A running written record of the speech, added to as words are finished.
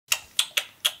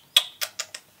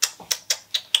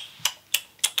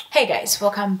Hey guys,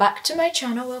 welcome back to my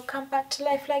channel. Welcome back to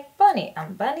Life Like Bunny.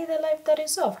 I'm Bunny, the life that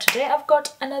is off. Today I've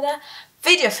got another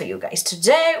video for you guys.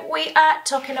 Today we are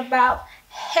talking about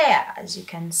hair. As you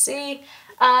can see,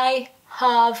 I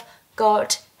have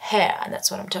got hair, and that's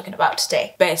what I'm talking about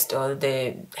today. Best or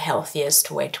the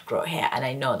healthiest way to grow hair. And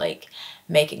I know like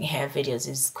making hair videos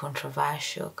is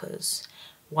controversial because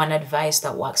one advice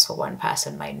that works for one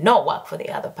person might not work for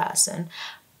the other person.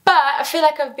 But I feel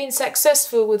like I've been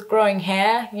successful with growing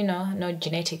hair, you know, no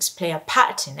genetics play a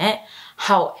part in it.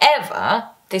 However,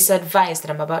 this advice that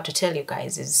I'm about to tell you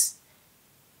guys is,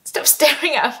 stop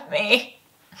staring at me.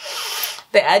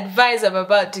 The advice I'm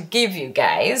about to give you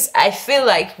guys, I feel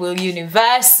like will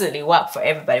universally work for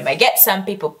everybody. It might get some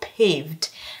people peeved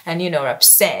and, you know,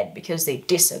 upset because they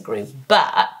disagree,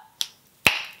 but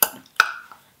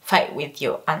fight with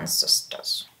your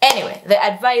ancestors. Anyway, the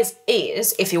advice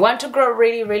is, if you want to grow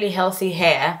really healthy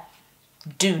hair,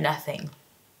 do nothing.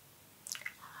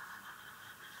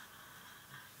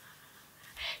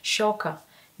 Shocker.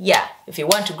 Yeah, if you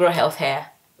want to grow healthy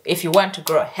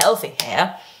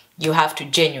hair, you have to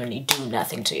genuinely do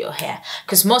nothing to your hair.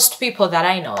 Because most people that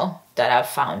I know, that I've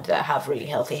found that have really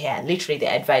healthy hair, literally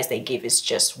the advice they give is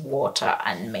just water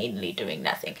and mainly doing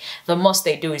nothing. The most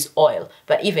they do is oil.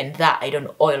 But even that, I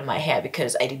don't oil my hair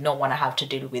because I did not want to have to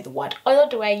deal with what oil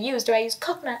do I use? Do I use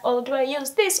coconut oil? Do I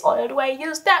use this oil? Do I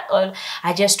use that oil?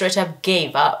 I just straight up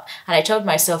gave up. And I told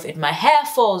myself, if my hair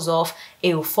falls off,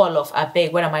 it will fall off. I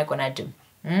beg, what am I gonna do?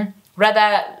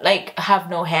 Rather like have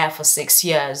no hair for 6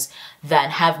 years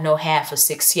than have no hair for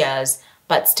 6 years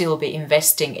but still be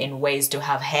investing in ways to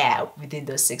have hair within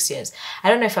those 6 years. I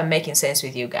don't know if I'm making sense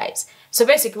with you guys. So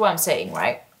basically what I'm saying,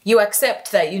 right? You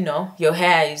accept that, you know, your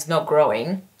hair is not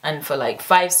growing and for like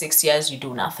 5-6 years you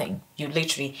do nothing. You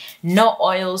literally, no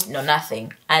oils, no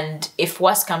nothing. And if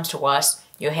worse comes to worse,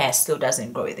 your hair still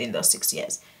doesn't grow within those 6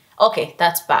 years. Okay,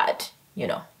 that's bad. You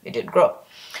know, it didn't grow.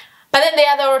 But then the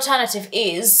other alternative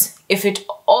is, if it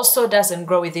also doesn't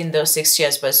grow within those 6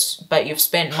 years, but you've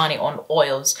spent money on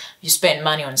oils, you spend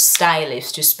money on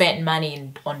stylists, you spend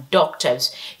money on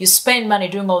doctors, you spend money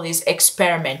doing all this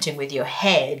experimenting with your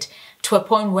head to a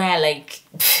point where like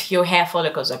your hair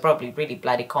follicles are probably really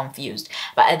bloody confused.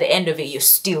 But at the end of it, you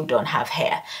still don't have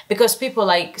hair. Because people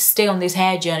like stay on this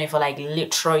hair journey for like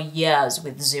literal years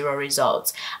with zero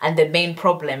results. And the main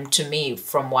problem to me,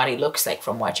 from what it looks like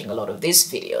from watching a lot of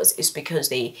these videos, is because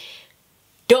they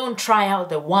don't try out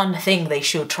the one thing they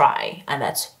should try, and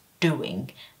that's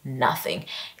doing nothing.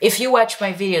 If you watch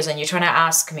my videos and you're trying to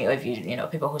ask me, or if you know,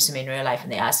 people who see me in real life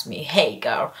and they ask me, hey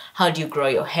girl, how do you grow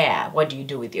your hair? What do you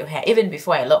do with your hair? Even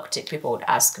before I locked it, people would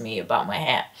ask me about my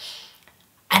hair.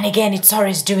 And again, it's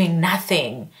always doing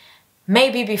nothing.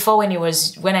 Maybe before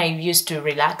when I used to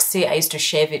relax it, I used to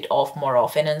shave it off more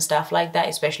often and stuff like that,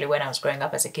 especially when I was growing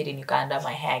up as a kid in Uganda,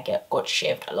 my hair got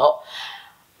shaved a lot.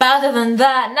 But other than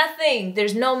that, nothing.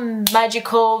 There's no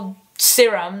magical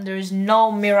serum, there's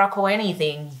no miracle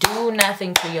anything. Do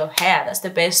nothing to your hair. That's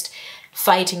the best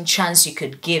fighting chance you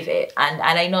could give it. And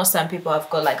I know some people have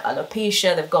got like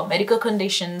alopecia, they've got medical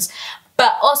conditions,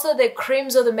 but also the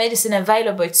creams or the medicine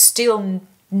available, it's still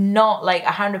not like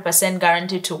 100%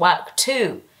 guaranteed to work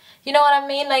too. You know what I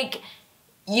mean? Like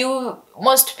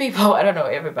most people, I don't know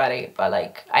everybody, but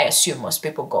like I assume most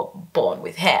people got born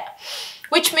with hair,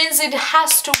 which means it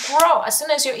has to grow. As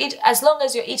long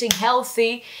as you're eating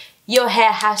healthy, your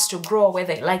hair has to grow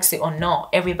whether it likes it or not.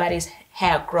 Everybody's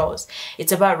hair grows.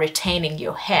 It's about retaining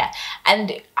your hair.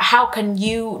 And how can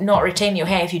you not retain your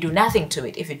hair if you do nothing to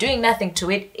it? If you're doing nothing to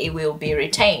it, it will be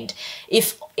retained.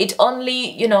 If it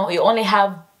only, you know, you only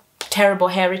have terrible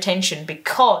hair retention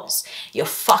because you're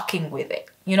fucking with it.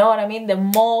 You know what I mean? The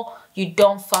more you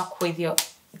don't fuck with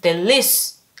the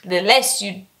less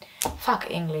you, fuck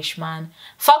English, man.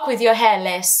 Fuck with your hair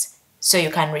less, so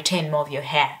you can retain more of your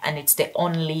hair. And it's the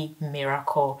only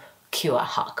miracle cure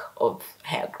hack of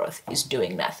hair growth, is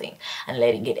doing nothing and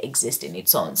letting it exist in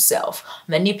its own self.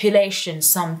 Manipulation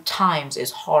sometimes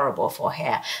is horrible for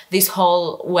hair. This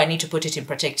whole, oh, I need to put it in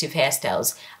protective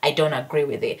hairstyles, I don't agree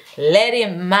with it. Let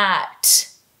him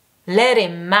mat. Let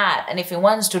him mat. And if he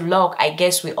wants to lock, I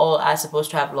guess we all are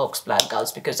supposed to have locks, black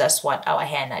girls, because that's what our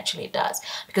hair naturally does.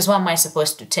 Because what am I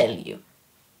supposed to tell you?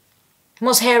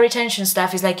 Most hair retention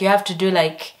stuff is like you have to do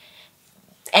like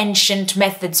ancient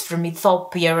methods from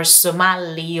Ethiopia or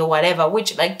Somali or whatever,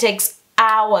 which like takes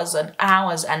hours and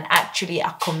hours and actually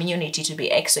a community to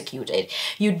be executed.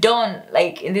 You don't,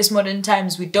 like in these modern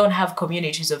times, we don't have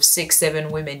communities of 6-7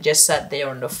 women just sat there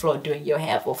on the floor doing your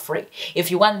hair for free.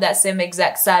 If you want that same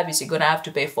exact service, you're gonna have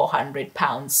to pay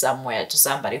 £400 somewhere to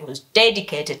somebody who's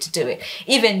dedicated to do it.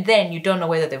 Even then, you don't know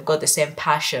whether they've got the same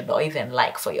passion or even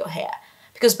like for your hair.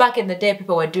 Because back in the day,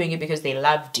 people were doing it because they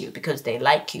loved you, because they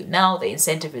like you. Now the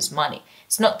incentive is money.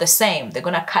 It's not the same. They're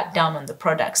going to cut down on the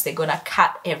products. They're going to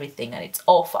cut everything and it's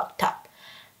all fucked up.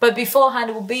 But beforehand,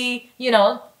 it will be, you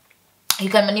know, you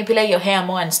can manipulate your hair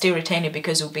more and still retain it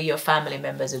because it will be your family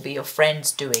members, it will be your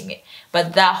friends doing it.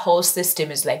 But that whole system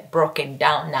is like broken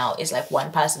down now. It's like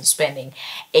one person spending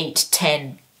 8,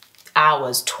 10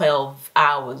 hours, 12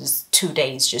 hours, 2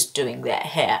 days just doing their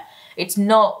hair. It's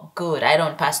not good. I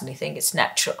don't personally think it's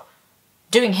natural.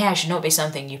 Doing hair should not be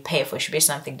something you pay for. It should be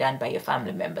something done by your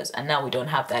family members. And now we don't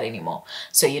have that anymore.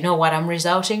 So you know what I'm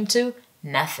resulting to?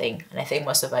 Nothing. And I think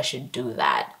most of us should do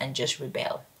that and just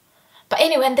rebel. But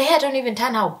anyway, and the hair don't even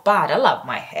turn out bad. I love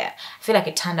my hair. I feel like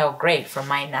it turned out great from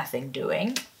my nothing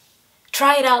doing.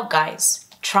 Try it out, guys.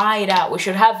 Try it out. We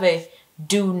should have a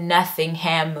do nothing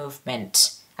hair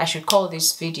movement. I should call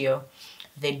this video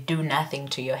the do nothing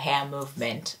to your hair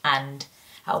movement, and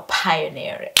I'll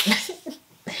pioneer it.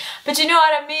 But you know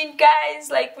what I mean, guys?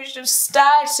 Like, we should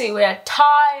start it. We're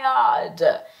tired.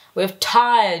 We're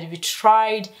tired. We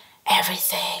tried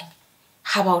everything.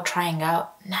 How about trying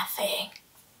out nothing?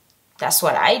 That's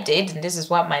what I did, and this is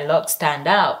what my locks stand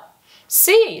out.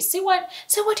 See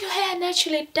what your hair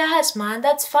naturally does, man.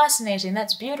 That's fascinating.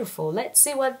 That's beautiful. Let's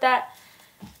see what that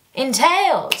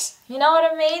entails. You know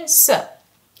what I mean? So,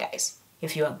 guys,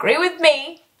 if you agree with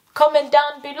me, comment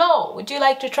down below. Would you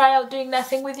like to try out doing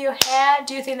nothing with your hair?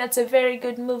 Do you think that's a very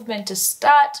good movement to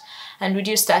start? And would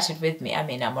you start it with me? I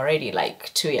mean, I'm already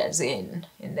like 2 years in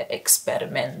the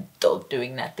experimental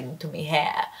doing nothing to me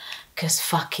hair. Because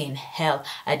fucking hell,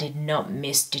 I did not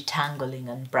miss detangling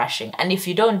and brushing. And if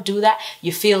you don't do that,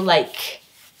 you feel like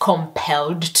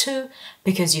compelled to,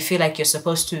 because you feel like you're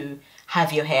supposed to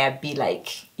have your hair be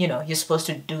like, you know, you're supposed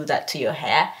to do that to your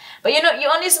hair. But you know,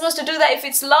 you're only supposed to do that if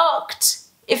it's locked.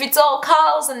 If it's all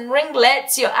curls and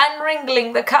ringlets, you're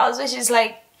unwrinkling the curls, which is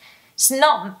like, it's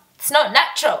not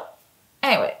natural.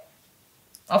 Anyway,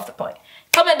 off the point.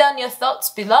 Comment down your thoughts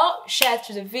below. Share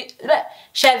the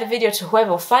video to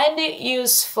whoever find it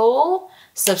useful.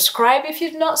 Subscribe if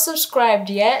you've not subscribed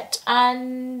yet.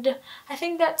 And I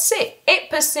think that's it.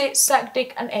 8%, suck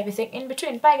dick, and everything in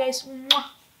between. Bye, guys. Mwah.